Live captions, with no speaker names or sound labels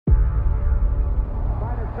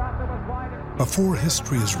Before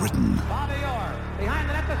history is written,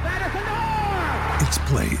 it's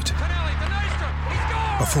played.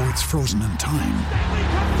 Before it's frozen in time,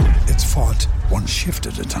 it's fought one shift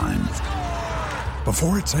at a time.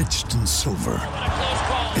 Before it's etched in silver,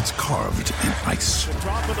 it's carved in ice.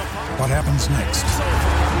 What happens next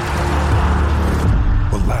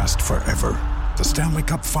will last forever. The Stanley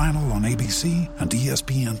Cup Final on ABC and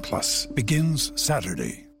ESPN Plus begins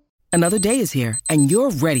Saturday. Another day is here, and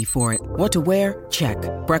you're ready for it. What to wear? Check.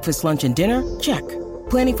 Breakfast, lunch, and dinner? Check.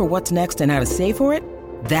 Planning for what's next and how to save for it?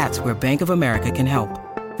 That's where Bank of America can help.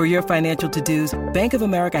 For your financial to-dos, Bank of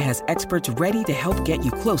America has experts ready to help get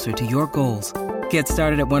you closer to your goals. Get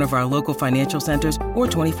started at one of our local financial centers or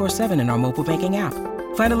 24/7 in our mobile banking app.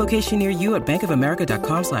 Find a location near you at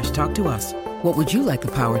bankofamerica.com/talktous. What would you like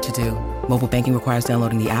the power to do? Mobile banking requires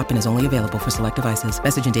downloading the app and is only available for select devices.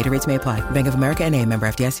 Message and data rates may apply. Bank of America N.A., member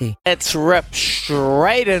FDIC. Let's rip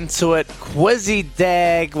straight into it. Quizzy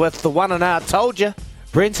Dag with the one and I told you.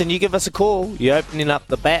 Brenton, you give us a call. You're opening up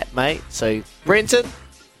the bat, mate. So, Brenton,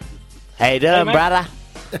 how you doing, brother?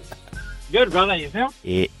 Good, brother. Yourself?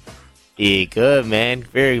 Yeah, good, man.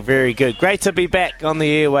 Very, very good. Great to be back on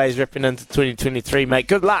the airways, ripping into 2023, mate.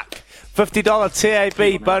 Good luck. $50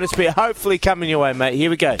 TAB bonus bet hopefully coming your way, mate.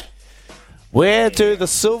 Here we go. Where do the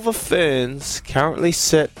Silver Ferns currently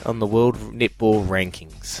sit on the World Netball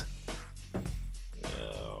rankings?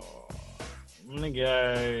 I'm going to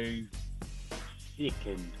go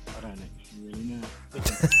second. I don't actually really know.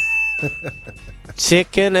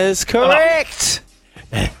 Second is correct.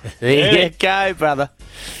 There you go, brother.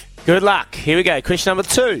 Good luck. Here we go. Question number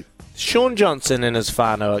 2. Sean Johnson and his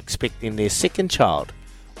whānau are expecting their second child.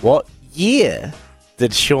 What year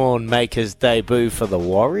did Sean make his debut for the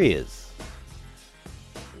Warriors?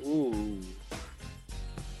 Ooh.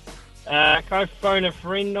 Can I phone a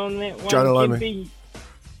friend on that one? Jonah Lomu.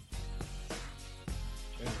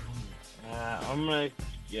 I'm going to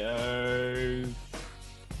go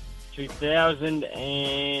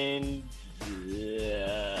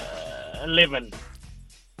 2011.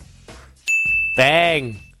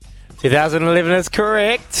 Bang! 2011 is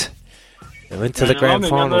correct. They went to the grand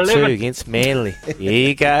final too against Manly. There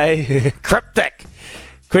you go. Cryptic.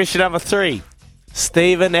 Question number 3.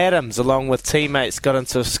 Steven Adams, along with teammates, got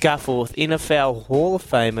into a scuffle with NFL Hall of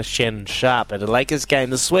Famer Shannon Sharpe at a Lakers game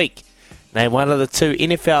this week. Name one of the 2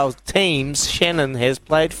 NFL teams Shannon has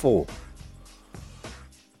played for.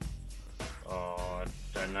 Oh, I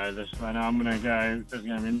don't know this one. I'm going to go, there's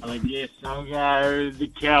going to be another guess. I'll go the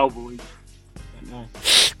Cowboys.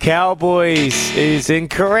 Cowboys is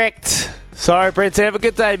incorrect. Sorry, Brent. Have a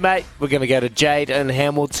good day, mate. We're going to go to Jade in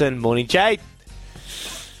Hamilton. Morning, Jade.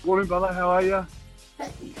 Morning, brother. How are you?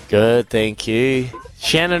 Good, thank you.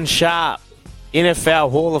 Shannon Sharpe, NFL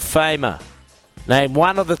Hall of Famer. Name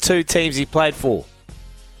one of the 2 teams he played for.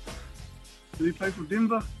 Did he play for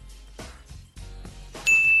Denver?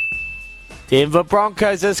 Denver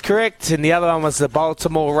Broncos is correct, and the other one was the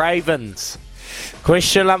Baltimore Ravens.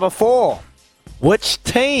 Question number 4. Which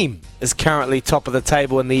team is currently top of the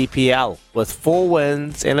table in the EPL with 4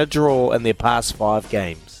 wins and a draw in their past 5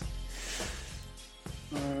 games?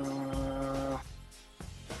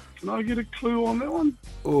 Can I get a clue on that one?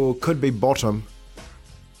 Or could be bottom.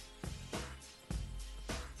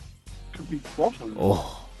 Could be bottom.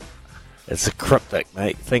 Oh, it's a cryptic,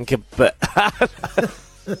 mate. Think a bit.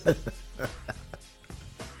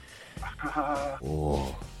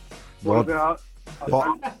 Oh. What about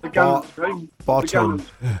the Gunners team? Bottom.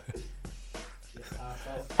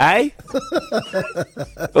 Hey?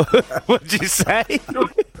 What'd you say?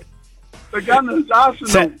 The Gunners,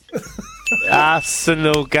 Arsenal.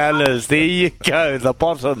 Arsenal Gunners. There you go, the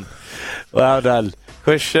bottom. Well done.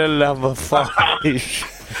 Question number 5.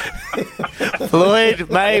 Floyd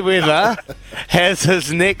Mayweather has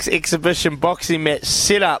his next exhibition boxing match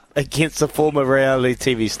set up against a former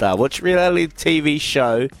reality TV star. Which reality TV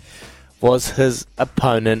show was his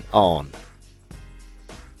opponent on?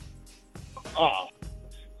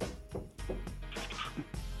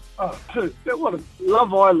 That one,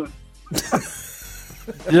 Love Island.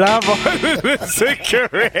 Love Island is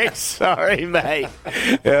correct. Sorry, mate.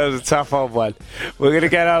 That was a tough old one. We're going to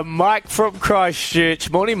go to Mike from Christchurch.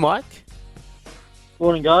 Morning, Mike.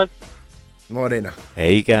 Morning, guys. Morena. How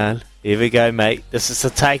you going? Here we go, mate. This is to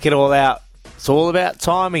take it all out. It's all about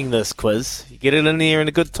timing, this quiz. You get it in there in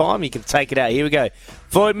a good time, you can take it out. Here we go.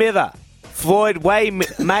 Floyd Mayweather.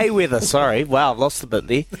 Sorry. Wow, I've lost a bit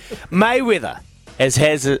there. Mayweather has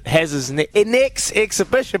his next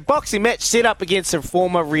exhibition boxing match set up against a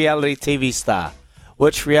former reality TV star.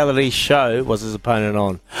 Which reality show was his opponent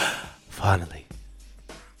on? Finally.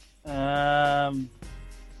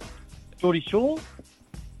 Geordie Shaw.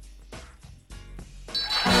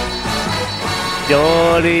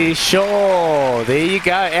 Geordie Shaw. There you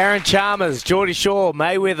go. Aaron Chalmers, Geordie Shaw,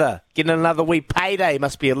 Mayweather. Getting another wee payday.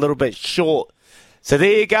 Must be a little bit short. So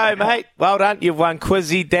there you go, mate. Well done. You've won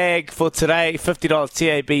Quizzy Dag for today.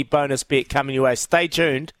 $50 TAB bonus bet coming your way. Stay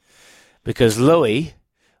tuned because Louis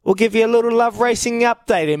will give you a little love racing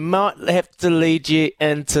update and might have to lead you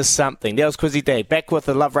into something. That was Quizzy Dag. Back with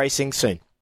the love racing soon.